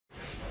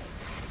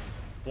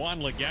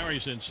Juan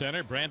Lagares in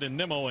center, Brandon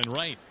Nimmo in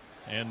right.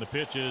 And the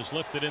pitch is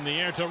lifted in the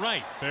air to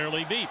right,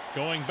 fairly deep.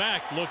 Going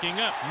back, looking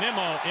up.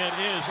 Nimmo, it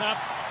is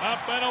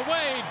up and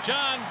away.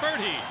 Jon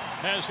Berti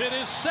has hit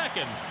his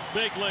second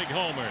big league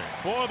homer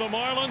for the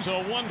Marlins,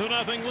 a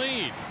 1-0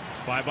 lead.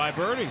 It's bye-bye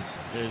Berti.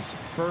 His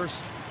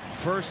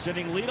first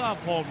inning leadoff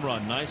home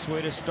run. Nice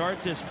way to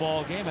start this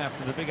ball game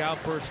after the big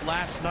outburst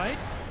last night.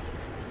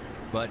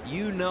 But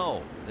you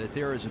know that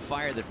there is a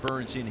fire that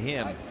burns in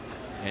him,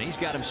 and he's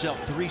got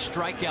himself 3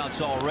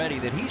 strikeouts already,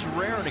 that he's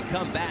raring to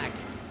come back.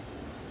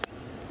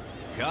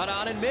 Got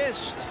on and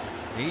missed.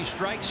 He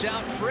strikes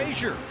out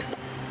Frazier.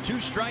 2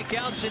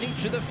 strikeouts in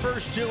each of the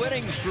first 2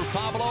 innings for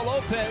Pablo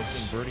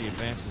Lopez. And Berti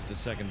advances to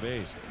second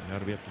base. Now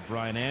to be up to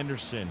Brian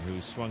Anderson,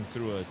 who swung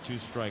through a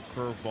 2-strike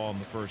curveball in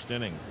the first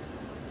inning.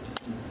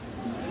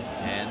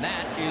 And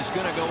that is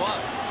going to go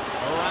up.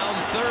 Around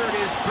third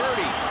is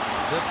Berti.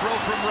 The throw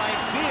from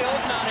right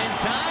field, not in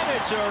time.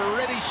 It's a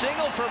ribby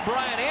single for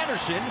Brian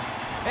Anderson,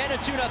 and a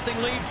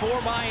 2-0 lead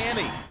for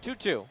Miami.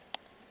 2-2.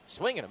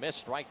 Swing and a miss,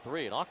 strike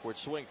 3. An awkward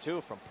swing,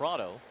 too, from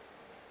Prado.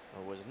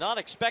 I was not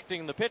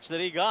expecting the pitch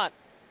that he got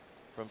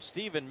from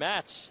Steven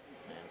Matz.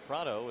 And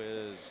Prado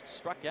is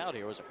struck out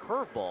here. It was a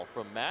curveball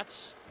from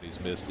Matz. He's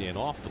missed in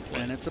off the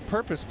plate. And it's a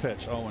purpose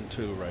pitch,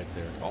 0-2 right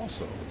there.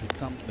 Also,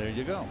 there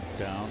you go.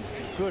 Down.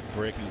 Good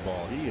breaking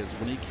ball. He is,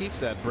 when he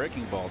keeps that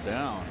breaking ball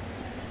down,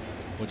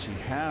 which he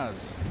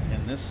has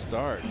in this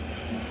start.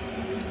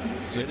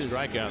 6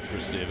 strikeouts for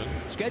Steven.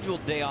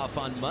 Scheduled day off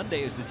on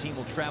Monday as the team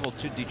will travel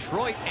to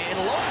Detroit, and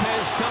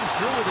Lopez comes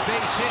through with a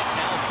base hit.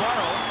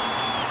 Alfaro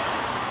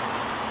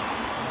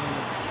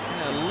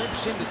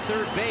limps into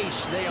third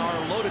base. They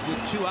are loaded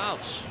with 2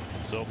 outs.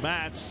 So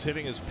Matz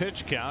hitting his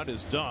pitch count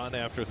is done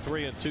after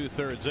 3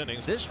 2/3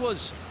 innings. This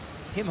was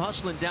him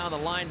hustling down the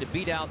line to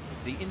beat out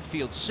the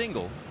infield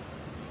single,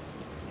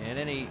 and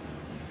then he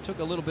took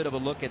a little bit of a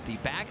look at the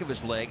back of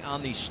his leg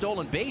on the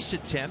stolen base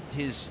attempt.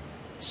 His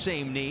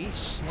same knee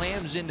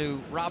slams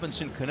into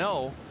Robinson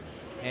Cano,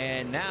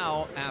 and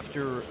now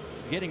after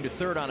getting to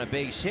third on a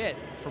base hit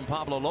from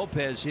Pablo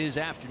Lopez, his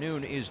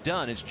afternoon is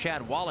done as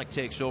Chad Wallach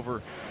takes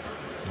over.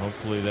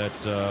 Hopefully that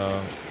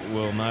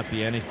will not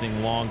be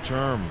anything long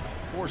term.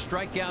 4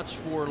 strikeouts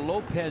for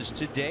Lopez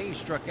today. He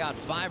struck out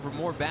 5 or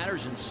more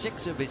batters in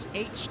 6 of his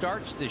 8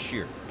 starts this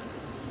year.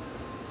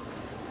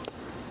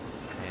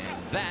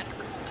 And that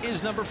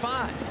is number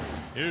 5.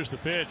 Here's the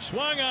pitch.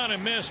 Swung on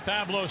and missed.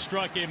 Pablo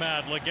struck him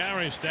out.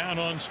 Lagares down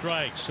on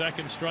strikes.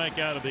 Second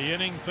strikeout of the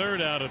inning.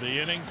 Third out of the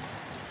inning.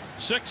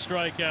 6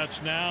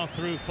 strikeouts now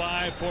through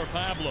 5 for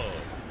Pablo.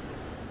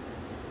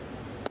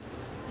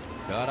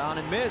 Got on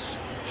and missed.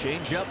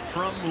 Change up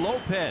from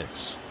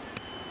Lopez.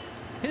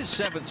 His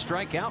 7th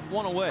strikeout,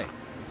 1 away.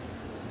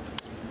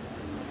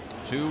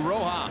 To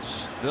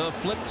Rojas. The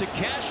flip to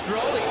Castro.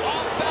 The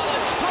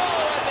off-balance throw,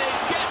 and they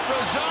get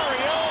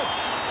Rosario.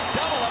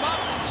 Double him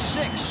up.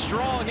 6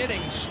 strong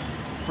innings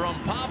from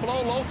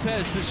Pablo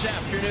Lopez this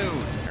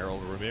afternoon.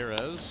 Harold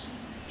Ramirez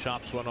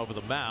chops one over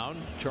the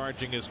mound.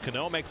 Charging his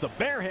Cano. Makes the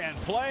bare hand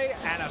play,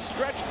 and a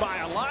stretch by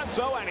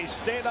Alonso, and he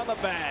stayed on the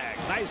bag.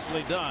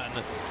 Nicely done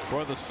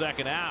for the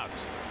second out.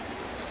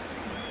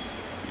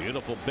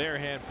 Beautiful bare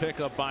hand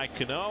pickup by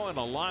Cano, and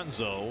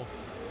Alonso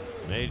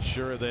made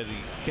sure that he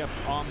kept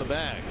on the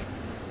bag.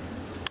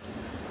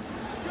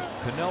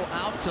 Cano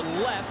out to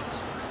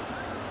left.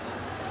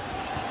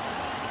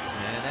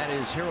 And that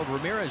is Harold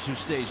Ramirez who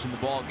stays in the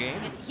ball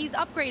game. He's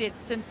upgraded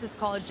since his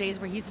college days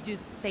where he used to do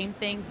the same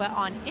thing but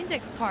on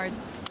index cards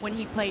when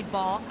he played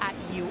ball at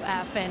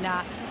UF. And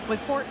with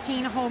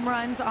 14 home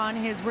runs on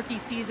his rookie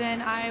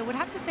season, I would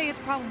have to say it's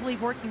probably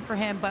working for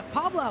him. But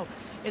Pablo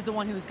is the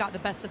one who's got the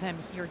best of him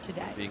here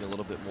today. Being a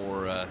little bit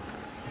more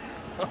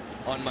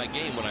on my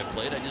game when I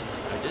played, I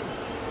didn't.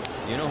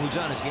 You know who's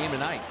on his game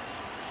tonight?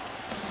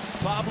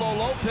 Pablo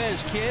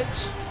Lopez,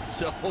 kids.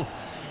 So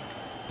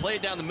play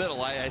it down the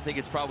middle. I think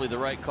it's probably the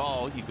right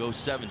call. You go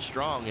 7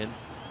 strong and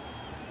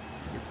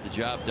gets the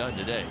job done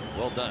today.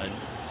 Well done.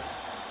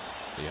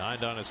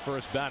 Behind on his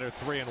first batter,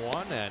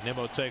 3-1, and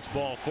Nimmo takes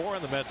ball 4,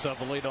 and the Mets have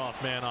the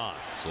leadoff man on.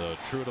 So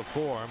true to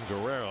form,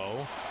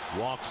 Guerrero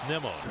walks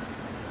Nimmo.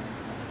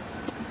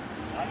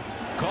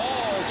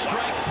 Called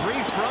strike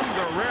 3 from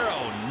Guerrero.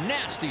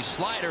 Nasty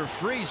slider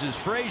freezes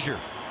Frazier.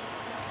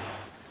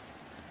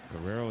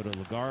 Guerrero to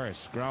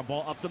Lagares. Ground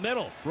ball up the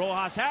middle.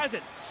 Rojas has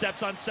it.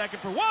 Steps on second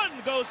for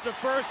 1. Goes to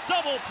first.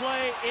 Double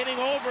play. Inning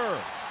over.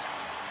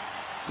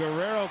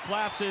 Guerrero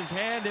claps his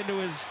hand into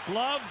his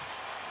glove.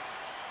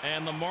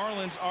 And the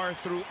Marlins are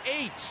through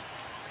 8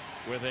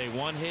 with a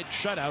 1-hit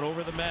shutout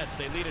over the Mets.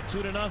 They lead it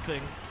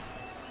 2-0.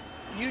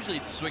 Usually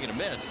it's a swing and a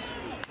miss.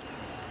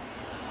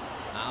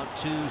 Out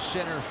to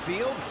center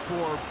field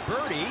for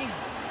Berti.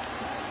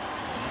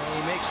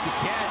 He makes the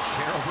catch.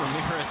 Harold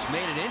Ramirez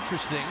made it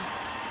interesting,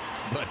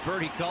 but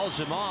Berti calls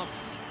him off,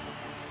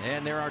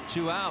 and there are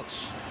 2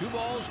 outs. 2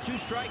 balls, 2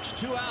 strikes,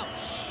 2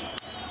 outs.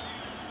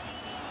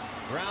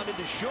 Grounded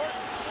to short,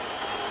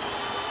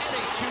 and a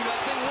 2-0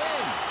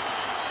 win.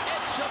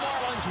 It's a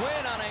Marlins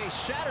win on a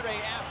Saturday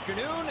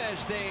afternoon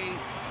as they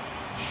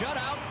shut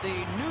out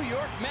the New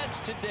York Mets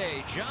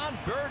today. Jon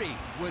Berti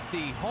with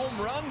the home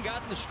run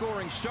got the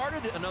scoring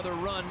started. Another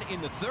run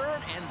in the third,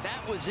 and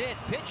that was it.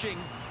 Pitching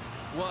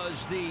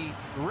was the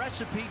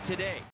recipe today.